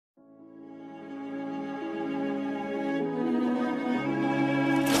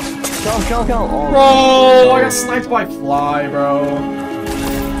Kill him. Oh, Bro, I got sniped by Fly, bro.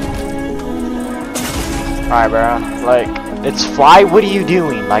 Alright, bro. Like, it's Fly? What are you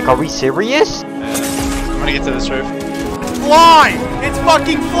doing? Like, are we serious? I'm gonna get to this roof. Fly! It's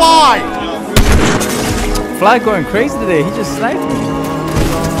fucking Fly! Fly going crazy today. He just sniped me.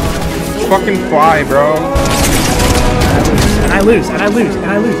 Fucking Fly, bro. And I lose.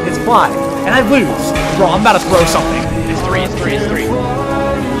 It's Fly. And I lose. Bro, I'm about to throw something. It's three.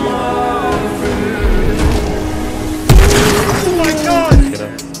 Oh my god!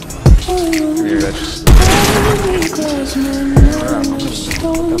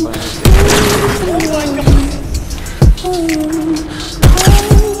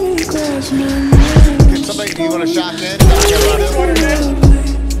 Somebody, do you want a shotgun?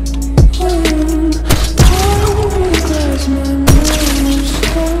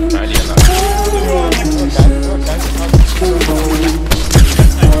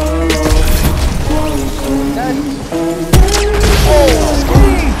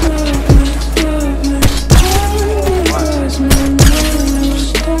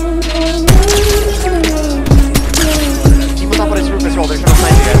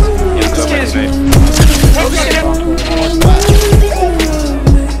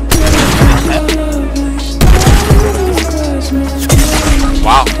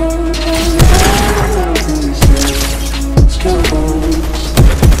 Wow.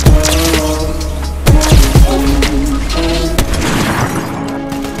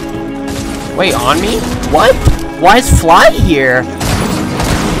 Wait, on me? What? Why is Fly here?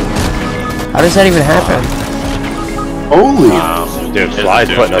 How does that even happen? Holy! Wow. Dude, Fly's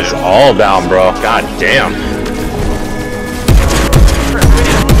putting us all down, bro. God damn.